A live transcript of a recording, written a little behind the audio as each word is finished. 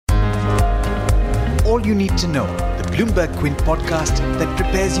all you need to know, the Bloomberg Quint podcast that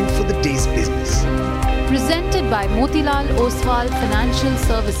prepares you for the day's business. Presented by Motilal Oswal Financial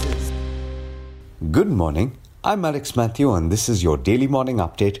Services. Good morning. I'm Alex Matthew and this is your daily morning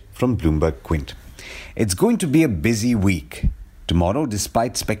update from Bloomberg Quint. It's going to be a busy week. Tomorrow,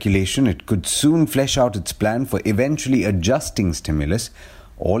 despite speculation, it could soon flesh out its plan for eventually adjusting stimulus.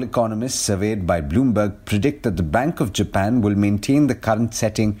 All economists surveyed by Bloomberg predict that the Bank of Japan will maintain the current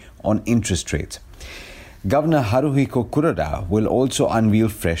setting on interest rates. Governor Haruhiko Kuroda will also unveil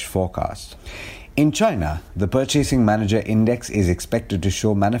fresh forecasts. In China, the Purchasing Manager Index is expected to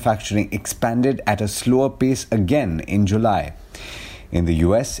show manufacturing expanded at a slower pace again in July. In the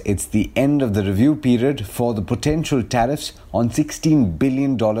US, it's the end of the review period for the potential tariffs on $16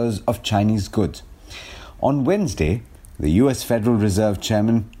 billion of Chinese goods. On Wednesday, the US Federal Reserve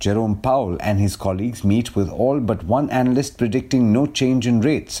Chairman Jerome Powell and his colleagues meet with all but one analyst predicting no change in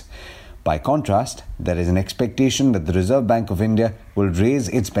rates. By contrast, there is an expectation that the Reserve Bank of India will raise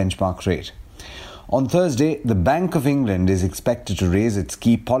its benchmark rate. On Thursday, the Bank of England is expected to raise its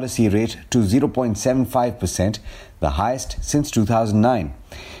key policy rate to 0.75%, the highest since 2009.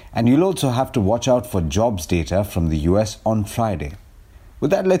 And you'll also have to watch out for jobs data from the US on Friday.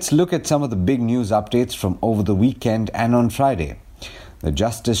 With that, let's look at some of the big news updates from over the weekend and on Friday. The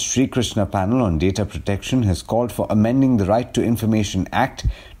Justice Sri Krishna panel on data protection has called for amending the Right to Information Act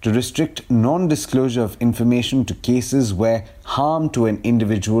to restrict non-disclosure of information to cases where harm to an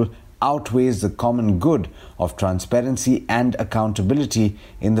individual outweighs the common good of transparency and accountability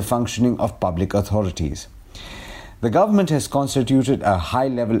in the functioning of public authorities. The government has constituted a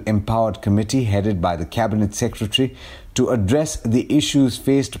high-level empowered committee headed by the Cabinet Secretary to address the issues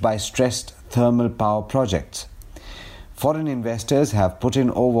faced by stressed thermal power projects. Foreign investors have put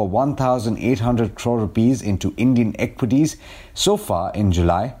in over 1,800 crore rupees into Indian equities so far in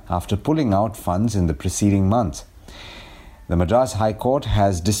July after pulling out funds in the preceding months. The Madras High Court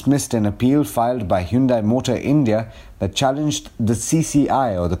has dismissed an appeal filed by Hyundai Motor India that challenged the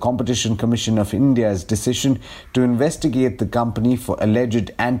CCI or the Competition Commission of India's decision to investigate the company for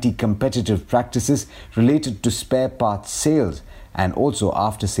alleged anti-competitive practices related to spare parts sales and also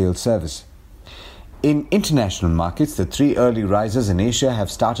after-sales service. In international markets, the three early risers in Asia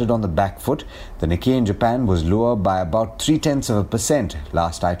have started on the back foot. The Nikkei in Japan was lower by about 0.3%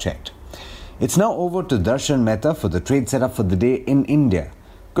 last I checked. It's now over to Darshan Mehta for the trade setup for the day in India.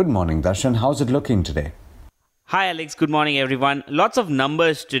 Good morning, Darshan. How's it looking today? Hi, Alex. Good morning, everyone. Lots of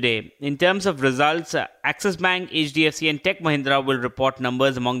numbers today. In terms of results, Axis Bank, HDFC and Tech Mahindra will report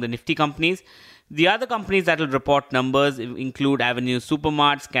numbers among the Nifty companies. The other companies that will report numbers include Avenue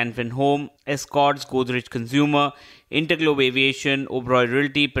Supermarts, Canfin Home, Escorts, Godrej Consumer, Interglobe Aviation, Oberoi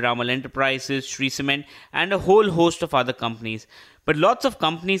Realty, Piramal Enterprises, Shree Cement, and a whole host of other companies. But lots of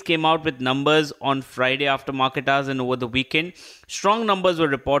companies came out with numbers on Friday after market hours and over the weekend. Strong numbers were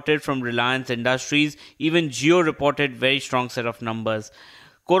reported from Reliance Industries. Even Jio reported very strong set of numbers.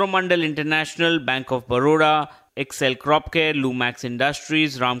 Coromandel International, Bank of Baroda, Excel Cropcare, Lumax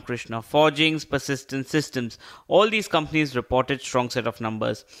Industries, Ramkrishna Forgings, Persistent Systems. All these companies reported strong set of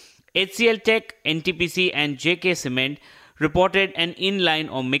numbers. HCL Tech, NTPC and JK Cement reported an in-line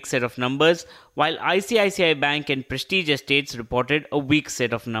or mixed set of numbers, while ICICI Bank and Prestige Estates reported a weak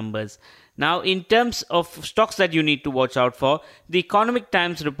set of numbers. Now, in terms of stocks that you need to watch out for, the Economic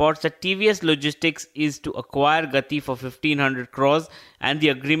Times reports that TVS Logistics is to acquire Gati for 1,500 crores and the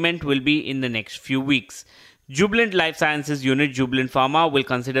agreement will be in the next few weeks. Jubilant Life Sciences unit Jubilant Pharma will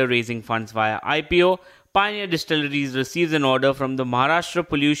consider raising funds via IPO. Pioneer Distilleries receives an order from the Maharashtra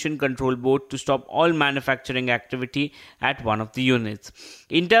Pollution Control Board to stop all manufacturing activity at one of the units.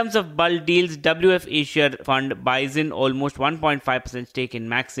 In terms of bulk deals, WF Asia Fund buys in almost 1.5% stake in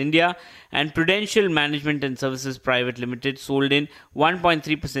Max India, and Prudential Management and Services Private Limited sold in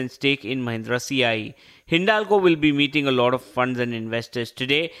 1.3% stake in Mahindra CIE. Hindalco will be meeting a lot of funds and investors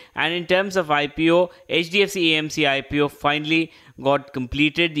today. And in terms of IPO, HDFC AMC IPO finally got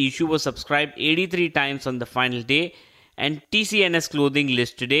completed. The issue was subscribed 83 times on the final day. And TCNS Clothing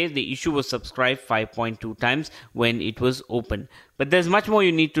list today, the issue was subscribed 5.2 times when it was open. But there's much more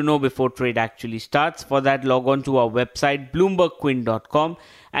you need to know before trade actually starts. For that, log on to our website bloombergquint.com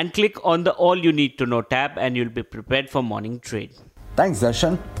and click on the All You Need to Know tab and you'll be prepared for morning trade. Thanks,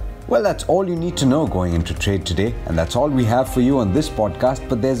 Darshan. Well, that's all you need to know going into trade today, and that's all we have for you on this podcast,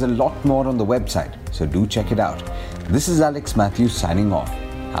 but there's a lot more on the website, so do check it out. This is Alex Matthews signing off.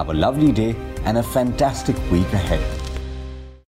 Have a lovely day and a fantastic week ahead.